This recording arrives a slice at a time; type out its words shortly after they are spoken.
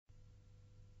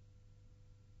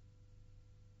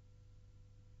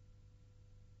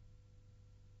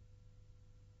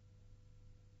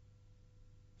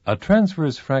A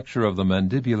transverse fracture of the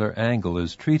mandibular angle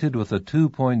is treated with a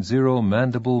 2.0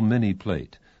 mandible mini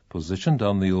plate, positioned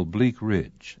on the oblique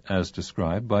ridge, as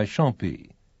described by Champy.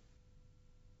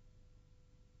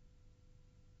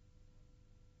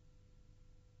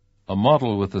 A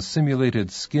model with a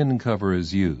simulated skin cover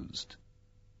is used.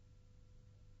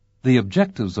 The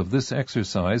objectives of this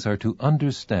exercise are to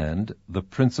understand the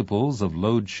principles of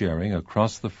load sharing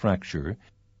across the fracture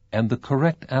and the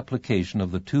correct application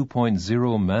of the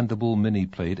 2.0 mandible mini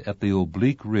plate at the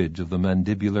oblique ridge of the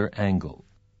mandibular angle.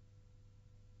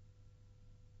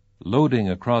 Loading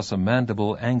across a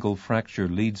mandible angle fracture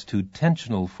leads to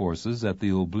tensional forces at the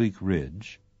oblique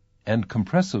ridge and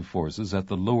compressive forces at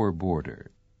the lower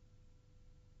border.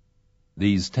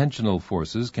 These tensional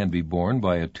forces can be borne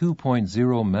by a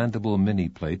 2.0 mandible mini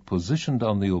plate positioned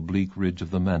on the oblique ridge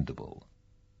of the mandible.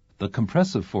 The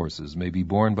compressive forces may be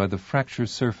borne by the fracture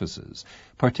surfaces,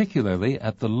 particularly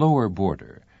at the lower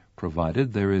border,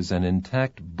 provided there is an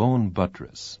intact bone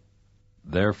buttress.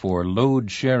 Therefore, load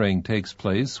sharing takes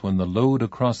place when the load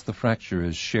across the fracture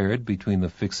is shared between the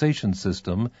fixation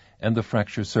system and the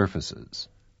fracture surfaces.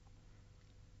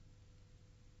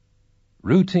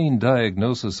 Routine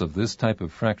diagnosis of this type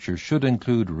of fracture should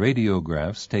include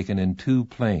radiographs taken in two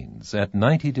planes at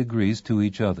 90 degrees to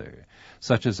each other,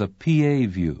 such as a PA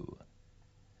view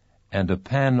and a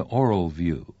pan-oral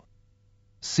view.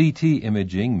 CT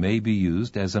imaging may be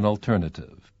used as an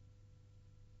alternative.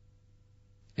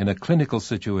 In a clinical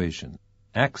situation,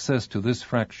 access to this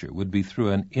fracture would be through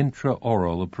an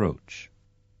intraoral approach.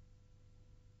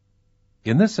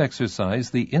 In this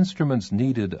exercise, the instruments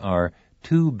needed are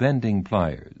 2 bending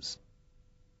pliers,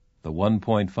 the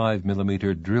 1.5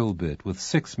 millimeter drill bit with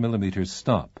 6 millimeter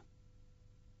stop,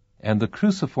 and the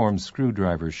cruciform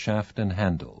screwdriver shaft and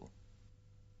handle.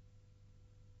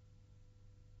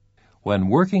 When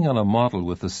working on a model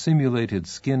with a simulated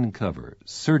skin cover,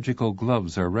 surgical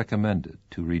gloves are recommended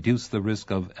to reduce the risk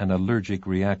of an allergic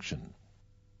reaction.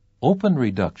 Open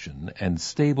reduction and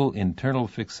stable internal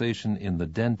fixation in the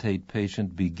dentate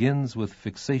patient begins with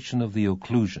fixation of the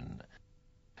occlusion.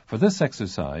 For this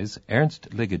exercise,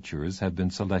 Ernst ligatures have been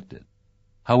selected.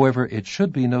 However, it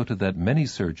should be noted that many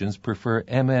surgeons prefer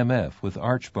MMF with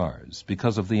arch bars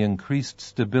because of the increased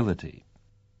stability.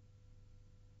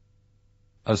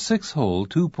 A 6-hole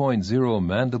 2.0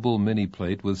 mandible mini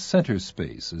plate with center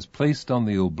space is placed on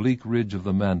the oblique ridge of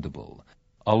the mandible,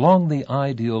 along the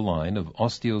ideal line of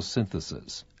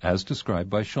osteosynthesis, as described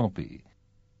by Champy.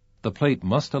 The plate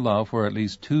must allow for at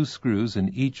least 2 screws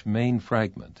in each main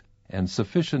fragment, and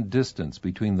sufficient distance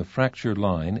between the fracture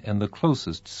line and the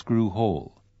closest screw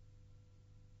hole.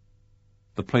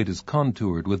 The plate is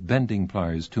contoured with bending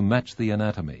pliers to match the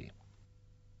anatomy.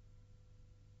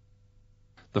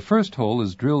 The first hole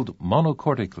is drilled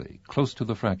monocortically, close to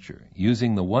the fracture,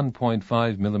 using the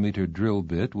 1.5 millimeter drill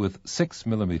bit with 6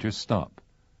 millimeter stop.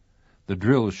 The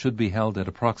drill should be held at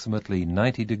approximately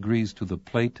 90 degrees to the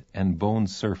plate and bone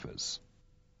surface.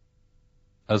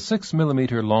 A 6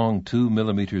 millimeter long 2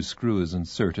 millimeter screw is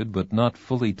inserted but not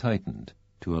fully tightened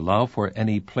to allow for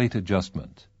any plate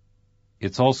adjustment.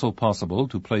 It's also possible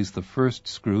to place the first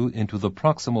screw into the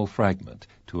proximal fragment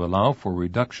to allow for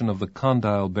reduction of the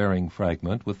condyle bearing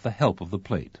fragment with the help of the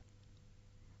plate.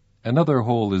 Another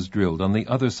hole is drilled on the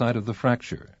other side of the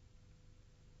fracture,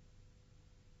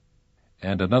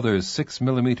 and another 6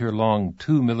 millimeter long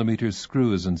 2 millimeter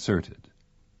screw is inserted.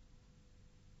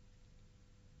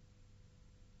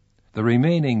 The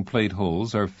remaining plate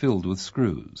holes are filled with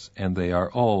screws, and they are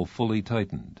all fully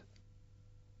tightened.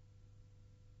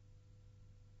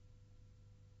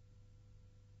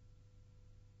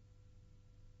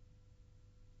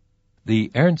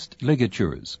 The Ernst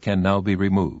ligatures can now be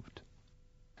removed.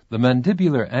 The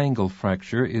mandibular angle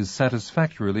fracture is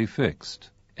satisfactorily fixed,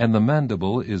 and the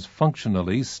mandible is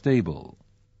functionally stable.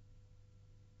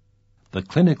 The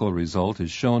clinical result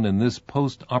is shown in this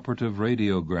post-operative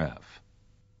radiograph.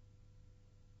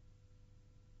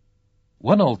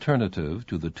 One alternative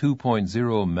to the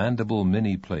 2.0 mandible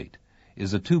mini plate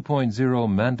is a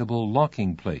 2.0 mandible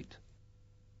locking plate.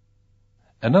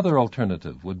 Another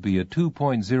alternative would be a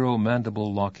 2.0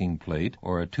 mandible locking plate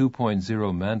or a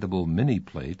 2.0 mandible mini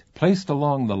plate placed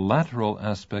along the lateral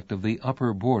aspect of the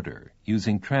upper border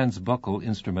using transbuccal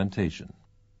instrumentation.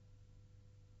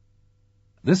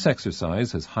 This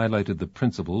exercise has highlighted the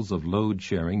principles of load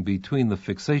sharing between the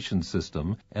fixation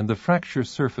system and the fracture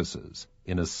surfaces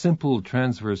in a simple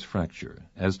transverse fracture,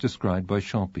 as described by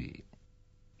Champy.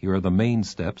 Here are the main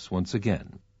steps once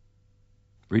again.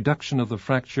 Reduction of the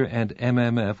fracture and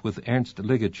MMF with Ernst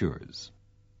ligatures.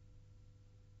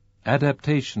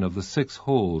 Adaptation of the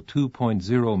 6-hole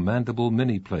 2.0 mandible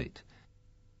mini plate.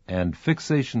 and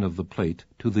fixation of the plate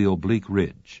to the oblique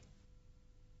ridge.